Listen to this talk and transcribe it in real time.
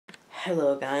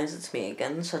Hello guys, it's me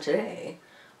again. So today,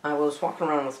 I was walking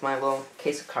around with my little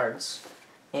case of cards,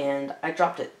 and I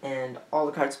dropped it, and all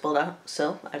the cards spilled out,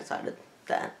 so I decided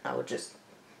that I would just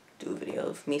do a video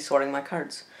of me sorting my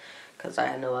cards, because I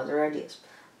had no other ideas.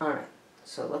 Alright,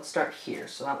 so let's start here.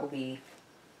 So that will be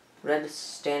red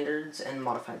standards and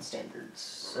modified standards.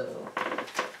 So,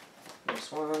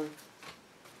 this one.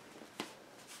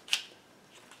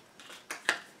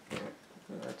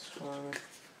 That's one.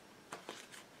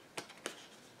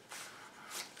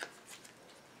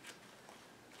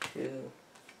 Two.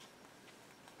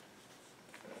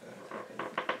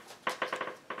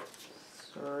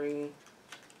 Three.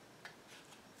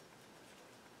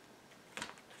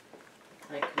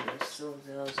 I can just fill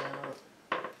those out.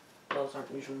 Those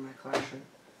aren't usually my collection.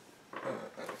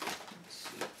 Let's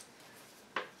see.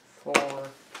 Four.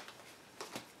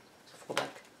 It's a full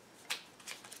deck.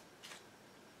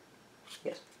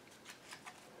 Yes.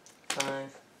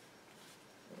 Five.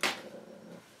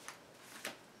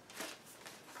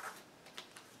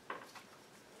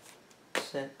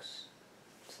 Six.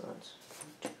 So that's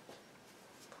 1, 2,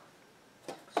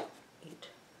 6, 8.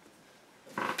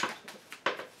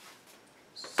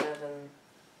 7.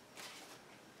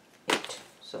 8.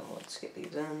 So let's get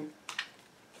these in.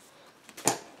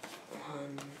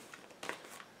 1,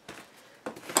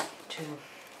 2,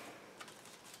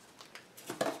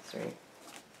 3,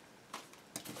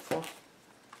 4,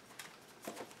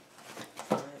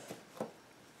 5,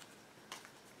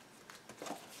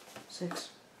 6,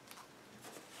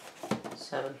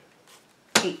 7,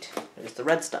 8. There's the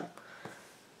red stem.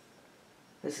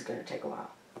 This is going to take a while.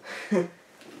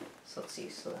 So let's see.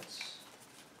 So that's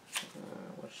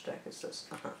which deck is this?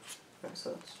 Right,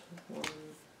 so that's 1,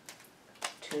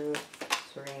 2,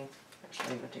 3.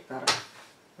 Actually, I'm going to take that out.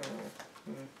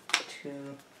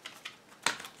 2.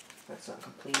 That's not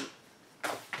complete.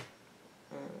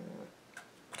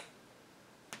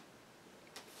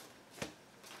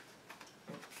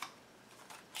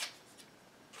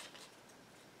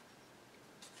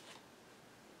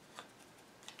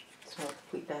 It's not a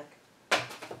complete deck.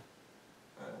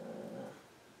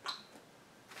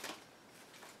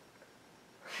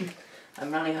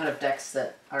 I'm running out of decks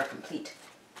that are complete.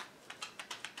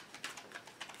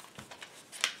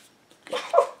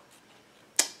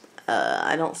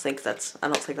 I don't think that's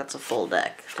a full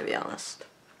deck, to be honest.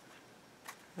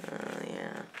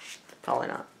 Yeah, probably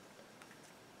not.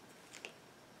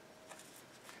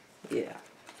 Yeah.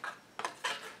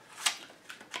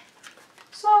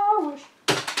 So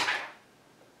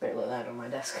barely that on my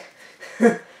desk.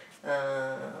 Let's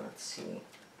see.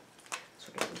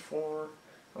 So we're getting 4.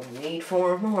 Only need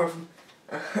 4 more of them.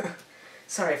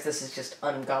 Sorry if this is just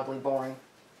ungodly boring.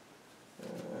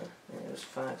 There's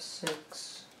 5,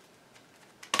 6.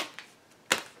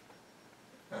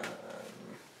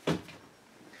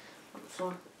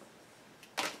 4.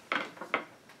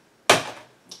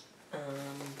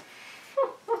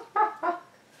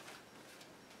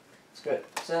 It's good.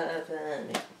 7,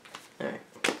 8. Alright.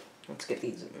 Let's get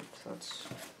these in. So that's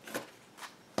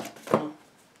 1,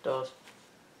 2,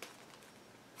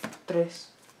 3,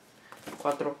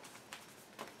 4, 5,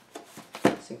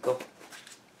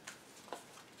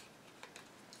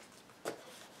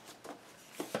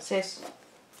 6,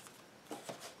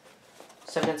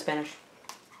 7 in Spanish,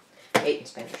 8 in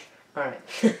Spanish. Alright.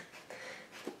 This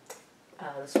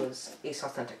was Ace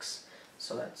Authentics.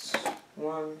 So that's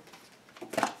 1,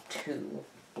 2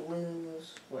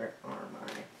 blues. Where are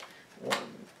my 1,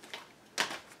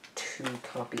 2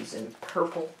 copies in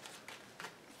purple?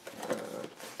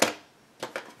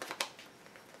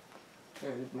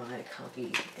 And my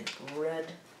copy in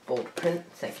red. Bold print.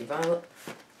 Thank you, Violet.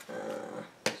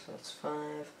 So that's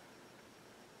 5.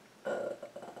 I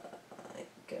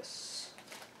guess.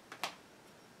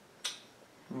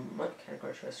 What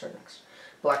category should I start next?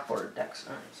 Black bordered decks.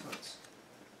 Alright, so let's.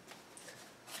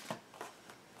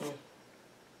 Boom.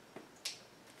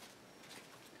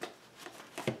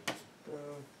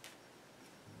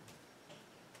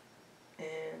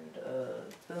 And,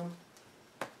 boom.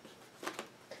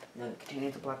 And then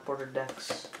continue the black bordered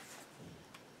decks.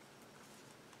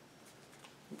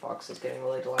 The box is getting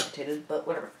really dilapidated, but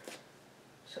whatever.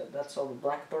 So that's all the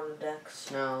black bordered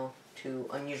decks. Now to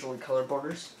unusually colored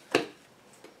borders.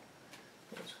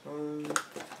 There's 1.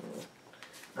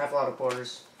 I have a lot of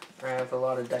borders. I have a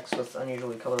lot of decks with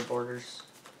unusually colored borders.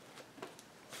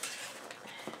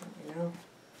 You know.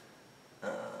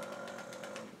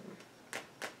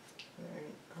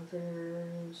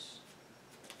 Others.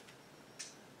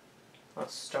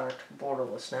 Let's start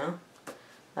borderless now.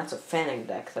 That's a fanning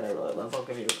deck that I really love. I'll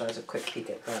give you guys a quick peek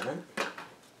at that.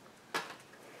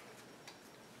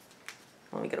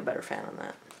 Let me get a better fan on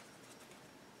that.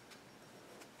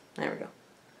 There we go.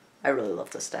 I really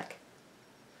love this deck.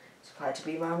 It's glad to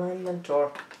be my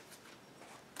mentor.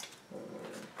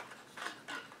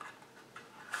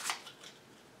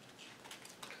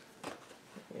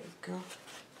 There we go.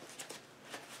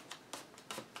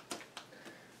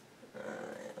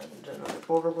 And another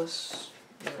borderless.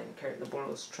 And then carry the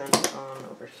borderless trend on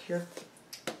over here.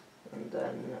 And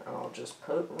then I'll just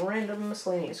put random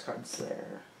miscellaneous cards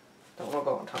there. Don't want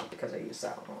to go on top because I use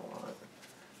that one a lot.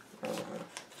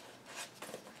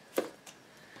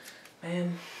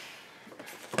 Bam.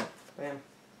 Bam.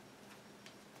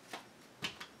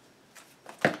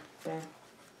 Bam.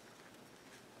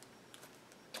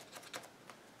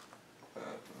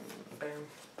 Bam.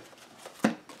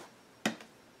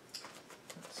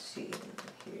 Let's see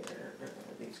here.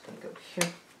 These can go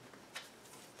here.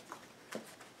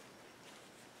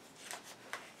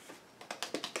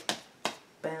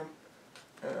 Bam.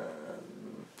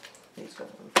 These go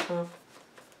on top.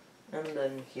 And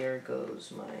then here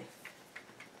goes my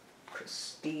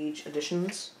Prestige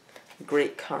Editions.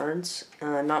 Great cards.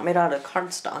 Not made out of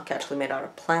cardstock, actually made out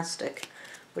of plastic,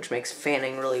 which makes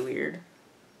fanning really weird.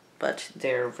 But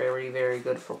they're very, very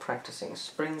good for practicing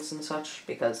springs and such,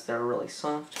 because they're really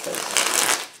soft,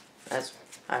 because, as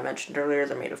I mentioned earlier,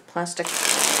 they're made of plastic.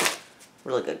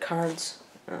 Really good cards.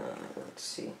 Let's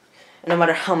see. And no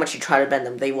matter how much you try to bend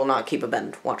them, they will not keep a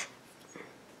bend. Watch.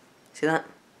 See that?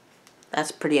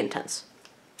 That's pretty intense.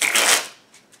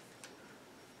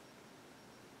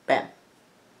 Bam.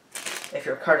 If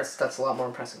you're a cardist, that's a lot more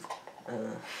impressive.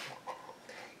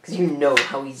 Because you know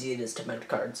how easy it is to bend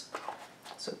cards.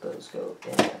 So those go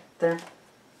in back there.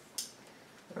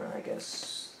 I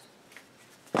guess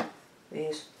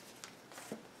these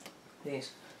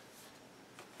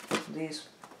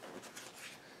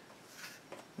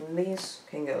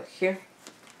can go here.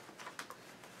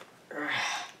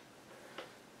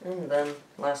 And then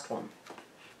last one.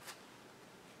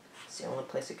 It's the only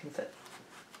place it can fit.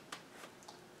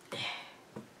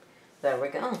 There we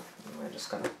go. We're just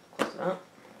gonna close it out.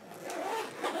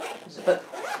 Zip it.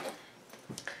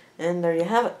 And there you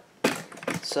have it.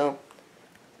 So,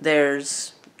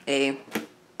 there's a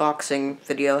boxing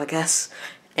video, I guess,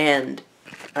 and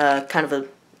kind of a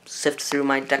sift through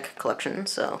my deck collection.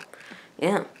 So,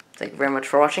 yeah. Thank you very much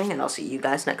for watching, and I'll see you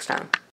guys next time.